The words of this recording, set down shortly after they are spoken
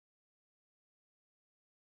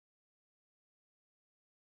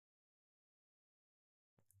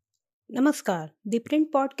नमस्कार। The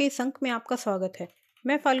print pod के इस अंक में आपका स्वागत है।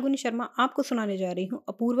 मैं फाल्गुनी शर्मा आपको सुनाने जा रही हूँ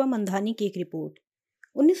अपूर्वा मंधानी की एक रिपोर्ट।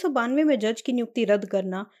 1992 में जज की नियुक्ति रद्द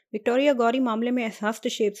करना, विक्टोरिया गौरी मामले में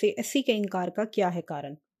हस्तक्षेप से एससी के इनकार का क्या है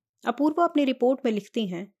कारण। अपूर्वा अपनी रिपोर्ट में लिखती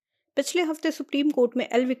हैं, पिछले हफ्ते सुप्रीम कोर्ट में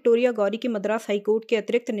एल विक्टोरिया गौरी की मद्रास हाईकोर्ट के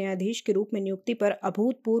अतिरिक्त न्यायाधीश के रूप में नियुक्ति पर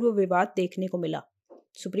अभूतपूर्व विवाद देखने को मिला।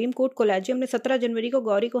 सुप्रीम कोर्ट कोलेजियम ने 17 जनवरी को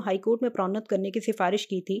गौरी को हाईकोर्ट में प्रोन्नत करने की सिफारिश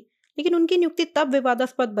की थी, लेकिन उनकी नियुक्ति तब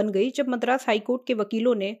विवादास्पद बन गई जब मद्रास हाईकोर्ट के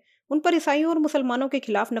वकीलों ने उन पर ईसाइयों और मुसलमानों के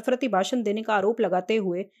खिलाफ नफरती भाषण देने का आरोप लगाते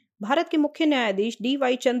हुए भारत के मुख्य न्यायाधीश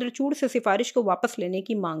डी.वाई. चंद्रचूड़ से सिफारिश को वापस लेने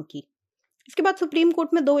की मांग की। इसके बाद सुप्रीम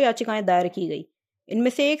कोर्ट में 2 याचिकाएं दायर की गई।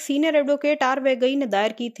 इनमें से एक सीनियर एडवोकेट आर वेगई ने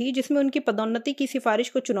दायर की थी, जिसमें उनकी पदोन्नति की सिफारिश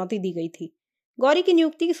को चुनौती दी गई थी। गौरी की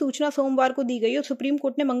नियुक्ति की सूचना सोमवार को दी गई और सुप्रीम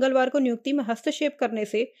कोर्ट ने मंगलवार को नियुक्ति में हस्तक्षेप करने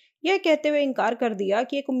से यह कहते हुए इनकार कर दिया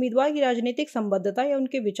कि एक उम्मीदवार की राजनीतिक संबद्धता या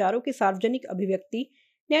उनके विचारों की सार्वजनिक अभिव्यक्ति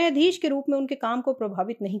न्यायाधीश के रूप में उनके काम को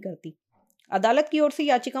प्रभावित नहीं करती। अदालत की ओर से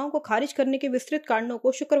याचिकाओं को खारिज करने के विस्तृत कारणों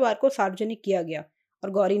को शुक्रवार को सार्वजनिक किया गया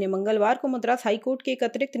और गौरी ने मंगलवार को मद्रास हाईकोर्ट के एक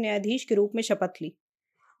अतिरिक्त न्यायाधीश के रूप में शपथ ली।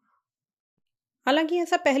 हालांकि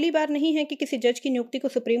ऐसा पहली बार नहीं है कि किसी जज की नियुक्ति को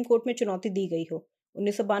सुप्रीम कोर्ट में चुनौती दी गई हो।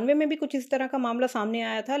 1992 में भी कुछ इस तरह का मामला सामने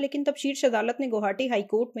आया था, लेकिन तब शीर्ष अदालत ने गुवाहाटी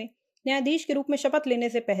हाईकोर्ट में न्यायाधीश के रूप में शपथ लेने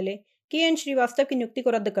से पहले के.एन. श्रीवास्तव की नियुक्ति को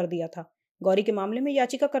रद्द कर दिया था। गौरी के मामले में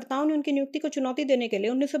याचिकाकर्ताओं ने उनकी नियुक्ति को चुनौती देने के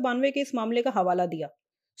लिए 1992 के इस मामले का हवाला दिया।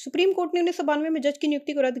 सुप्रीम कोर्ट ने 1992 में जज की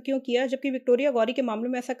नियुक्ति को रद्द क्यों किया, जबकि विक्टोरिया गौरी के मामले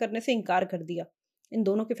में ऐसा करने से इनकार कर दिया। इन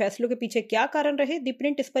दोनों के फैसलों के पीछे क्या कारण रहे, द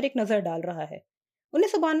प्रिंट इस पर एक नजर डाल रहा है।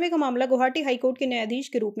 1992 का मामला गुवाहाटी हाईकोर्ट के न्यायाधीश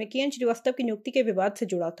के रूप में के.एन. श्रीवास्तव की नियुक्ति के विवाद से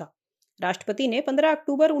जुड़ा था। राष्ट्रपति ने 15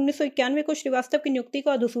 अक्टूबर 1991 को श्रीवास्तव की नियुक्ति को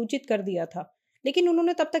अधिसूचित कर दिया था, लेकिन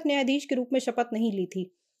उन्होंने तब तक न्यायाधीश के रूप में शपथ नहीं ली थी।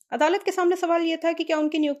 अदालत के सामने सवाल यह था कि क्या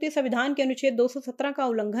उनकी नियुक्ति संविधान के अनुच्छेद 217 का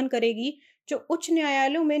उल्लंघन करेगी, जो उच्च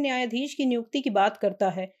न्यायालयों में न्यायाधीश की नियुक्ति की बात करता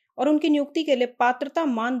है और उनकी नियुक्ति के लिए पात्रता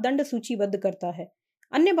मानदंड सूचीबद्ध करता है।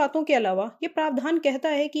 अन्य बातों के अलावा यह प्रावधान कहता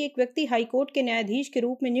है कि एक व्यक्ति हाईकोर्ट के न्यायाधीश के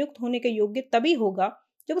रूप में नियुक्त होने के योग्य तभी होगा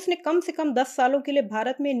जब उसने कम से कम 10 सालों के लिए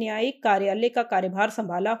भारत में न्यायिक कार्यालय का कार्यभार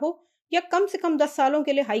संभाला हो या कम से कम 10 सालों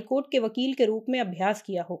के लिए हाईकोर्ट के वकील के रूप में अभ्यास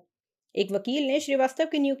किया हो। एक वकील ने श्रीवास्तव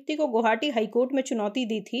की नियुक्ति को गुवाहाटी हाईकोर्ट में चुनौती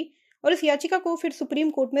दी थी और इस याचिका को फिर सुप्रीम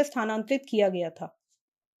कोर्ट में स्थानांतरित किया गया था।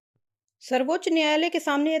 सर्वोच्च न्यायालय के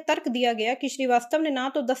सामने यह तर्क दिया गया कि श्रीवास्तव ने ना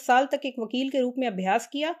तो 10 साल तक एक वकील के रूप में अभ्यास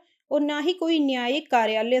किया और ना ही कोई न्यायिक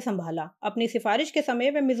कार्यालय संभाला। अपनी सिफारिश के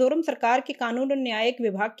समय वे मिजोरम सरकार के कानून और न्यायिक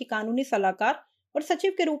विभाग के कानूनी सलाहकार और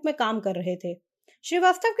सचिव के रूप में काम कर रहे थे।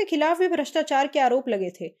 श्रीवास्तव के खिलाफ भी भ्रष्टाचार के आरोप लगे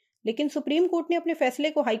थे, लेकिन सुप्रीम कोर्ट ने अपने फैसले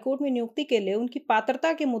को हाईकोर्ट में नियुक्ति के लिए उनकी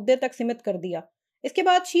पात्रता के मुद्दे तक सीमित कर दिया। इसके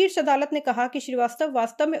बाद शीर्ष अदालत ने कहा कि श्रीवास्तव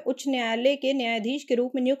वास्तव में उच्च न्यायालय के न्यायाधीश के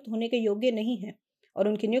रूप में नियुक्त होने के योग्य नहीं है और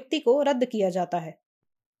उनकी नियुक्ति को रद्द किया जाता है।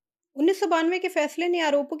 1992 के फैसले ने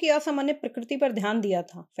आरोपों की असामान्य प्रकृति पर ध्यान दिया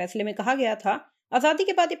था। फैसले में कहा गया था, आजादी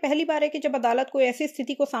के बाद ये पहली बार है कि जब अदालत को ऐसी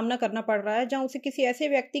स्थिति को सामना करना पड़ रहा है जहां उसे किसी ऐसे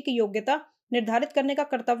व्यक्ति की योग्यता निर्धारित करने का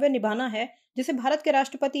कर्तव्य निभाना है जिसे भारत के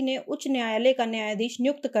राष्ट्रपति ने उच्च न्यायालय का न्यायाधीश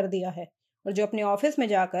नियुक्त कर दिया है और जो अपने ऑफिस में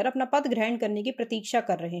जाकर अपना पद ग्रहण करने की प्रतीक्षा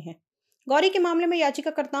कर रहे हैं। गौरी के मामले में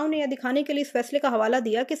याचिकाकर्ताओं ने यह दिखाने के लिए इस फैसले का हवाला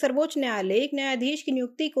दिया कि सर्वोच्च न्यायालय एक न्यायाधीश की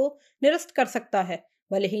नियुक्ति को निरस्त कर सकता है,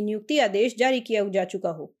 भले ही नियुक्ति आदेश जारी किया जा चुका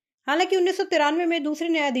हो। हालांकि 1993 में दूसरे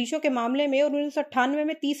न्यायाधीशों के मामले में और 1998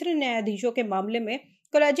 में तीसरे न्यायाधीशों के मामले में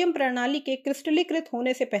कोलेजियम प्रणाली के क्रिस्टलीकृत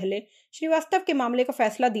होने से पहले श्रीवास्तव के मामले का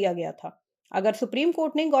फैसला दिया गया था। अगर सुप्रीम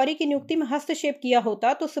कोर्ट ने गौरी की नियुक्ति में हस्तक्षेप किया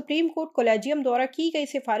होता तो सुप्रीम कोर्ट कोलेजियम द्वारा की गई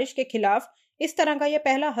सिफारिश के खिलाफ इस तरह का यह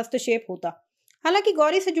पहला हस्तक्षेप होता। हालांकि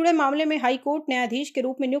गौरी से जुड़े मामले में हाई कोर्ट न्यायाधीश के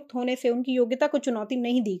रूप में नियुक्त होने से उनकी योग्यता को चुनौती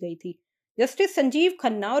नहीं दी गई थी। जस्टिस संजीव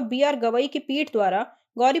खन्ना और बी.आर. गवई की पीठ द्वारा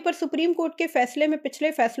गौरी पर सुप्रीम कोर्ट के फैसले में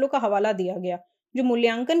पिछले फैसलों का हवाला दिया गया, जो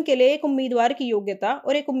मूल्यांकन के लिए एक उम्मीदवार की योग्यता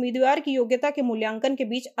और एक उम्मीदवार की योग्यता के मूल्यांकन के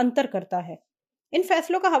बीच अंतर करता है। इन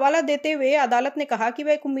फैसलों का हवाला देते हुए अदालत ने कहा कि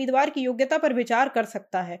वह एक उम्मीदवार की योग्यता पर विचार कर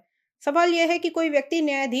सकता है। सवाल यह है कि कोई व्यक्ति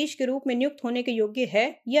न्यायाधीश के रूप में नियुक्त होने के योग्य है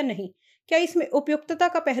या नहीं। क्या इसमें उपयुक्तता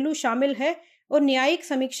का पहलू शामिल है और न्यायिक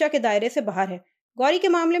समीक्षा के दायरे से बाहर है। गौरी के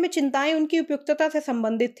मामले में चिंताएं उनकी उपयुक्तता से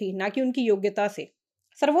संबंधित थी, न कि उनकी योग्यता से।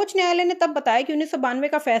 सर्वोच्च न्यायालय ने तब बताया कि 1992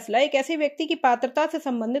 का फैसला एक ऐसे व्यक्ति की पात्रता से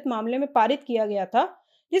संबंधित मामले में पारित किया गया था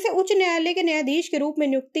जिसे उच्च न्यायालय के न्यायाधीश के रूप में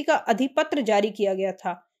नियुक्ति का अधिपत्र जारी किया गया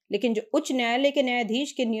था, लेकिन जो उच्च न्यायालय के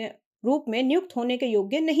न्यायाधीश के रूप में नियुक्त होने के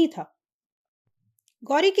योग्य नहीं था।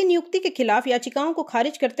 गौरी की नियुक्ति के खिलाफ याचिकाओं को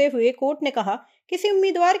खारिज करते हुए कोर्ट ने कहा, किसी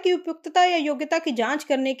उम्मीदवार की उपयुक्तता या योग्यता की जांच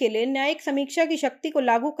करने के लिए न्यायिक समीक्षा की शक्ति को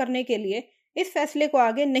लागू करने के लिए इस फैसले को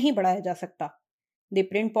आगे नहीं बढ़ाया जा सकता। द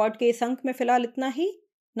प्रिंट पॉड के इस अंक में फिलहाल इतना ही।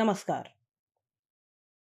 नमस्कार।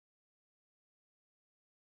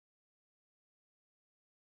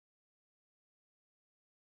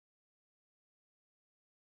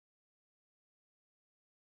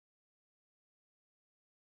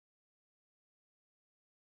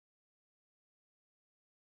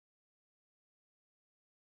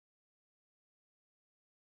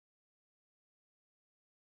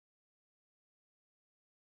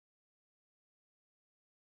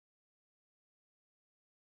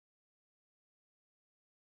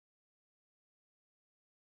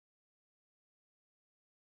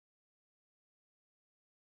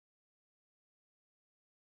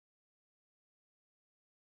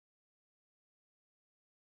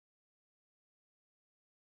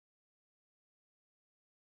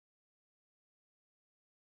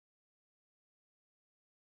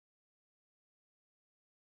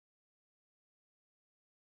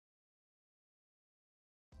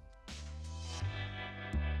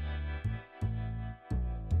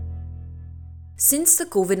 Since the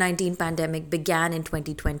COVID-19 pandemic began in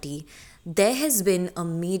 2020, there has been a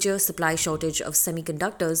major supply shortage of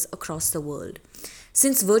semiconductors across the world.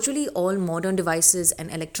 Since virtually all modern devices and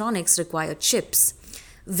electronics require chips,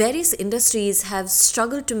 various industries have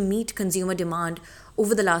struggled to meet consumer demand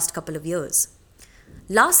over the last couple of years.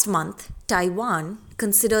 Last month, Taiwan,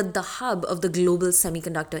 considered the hub of the global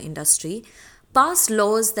semiconductor industry, passed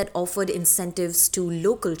laws that offered incentives to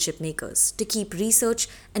local chip makers to keep research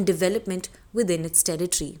and development within its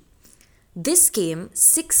territory. This came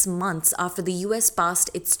 6 months after the US passed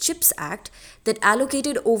its CHIPS Act that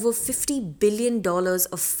allocated over $50 billion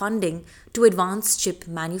of funding to advance chip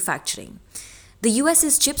manufacturing. The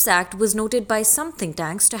US's CHIPS Act was noted by some think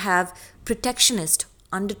tanks to have protectionist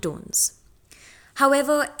undertones.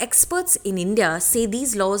 However, experts in India say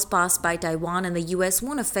these laws passed by Taiwan and the US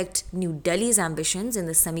won't affect New Delhi's ambitions in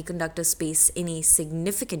the semiconductor space in a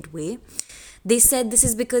significant way. They said this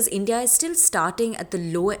is because India is still starting at the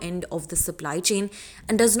lower end of the supply chain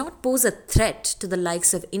and does not pose a threat to the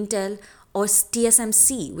likes of Intel or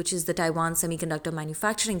TSMC, which is the Taiwan Semiconductor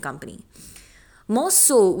Manufacturing Company. More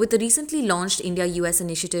so with the recently launched India-US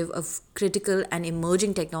Initiative of Critical and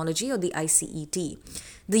Emerging Technology, or the ICET.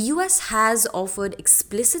 The US has offered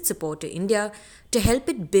explicit support to India to help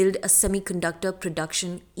it build a semiconductor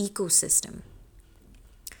production ecosystem.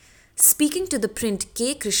 Speaking to the print,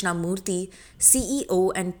 K. Krishnamurthy,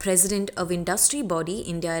 CEO and President of industry body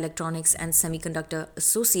India Electronics and Semiconductor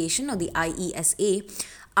Association, or the IESA,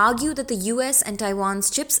 argued that the US and Taiwan's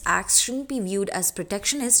CHIPS Acts shouldn't be viewed as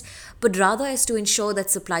protectionist, but rather as to ensure that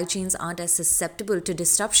supply chains aren't as susceptible to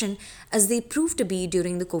disruption as they proved to be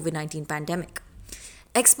during the COVID-19 pandemic.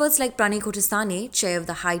 Experts like Pranay Kotestane, chair of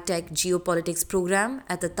the High-Tech Geopolitics program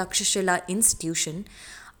at the Takshashila Institution,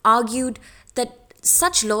 argued that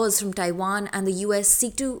such laws from Taiwan and the US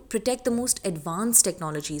seek to protect the most advanced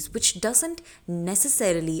technologies, which doesn't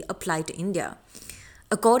necessarily apply to India.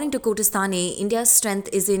 According to Kotestane, India's strength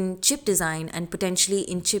is in chip design and potentially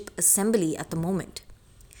in chip assembly at the moment.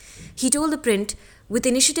 He told the print, with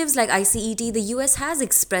initiatives like ICET, the US has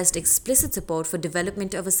expressed explicit support for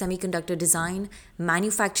development of a semiconductor design,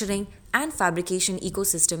 manufacturing, and fabrication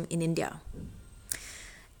ecosystem in India.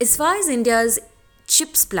 As far as India's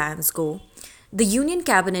CHIPS plans go, the Union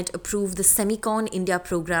Cabinet approved the Semicon India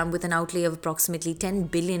program with an outlay of approximately $10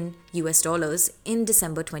 billion in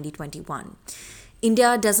December 2021.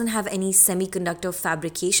 India doesn't have any semiconductor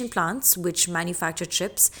fabrication plants which manufacture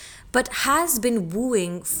chips, but has been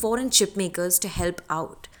wooing foreign chip makers to help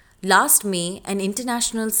out. Last May, an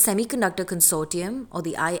international semiconductor consortium, or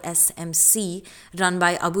the ISMC, run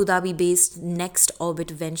by Abu Dhabi-based Next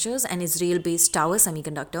Orbit Ventures and Israel-based Tower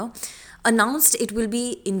Semiconductor, announced it will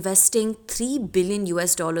be investing $3 billion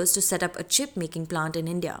to set up a chip-making plant in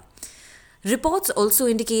India. Reports also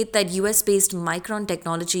indicate that US-based Micron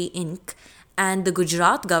Technology Inc. and the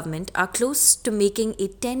Gujarat government are close to making a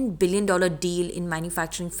 $10 billion deal in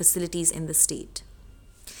manufacturing facilities in the state.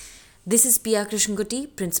 This is Pia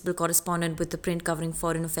Krishnamurthy, Principal Correspondent with the print covering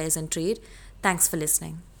foreign affairs and trade. Thanks for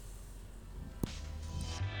listening.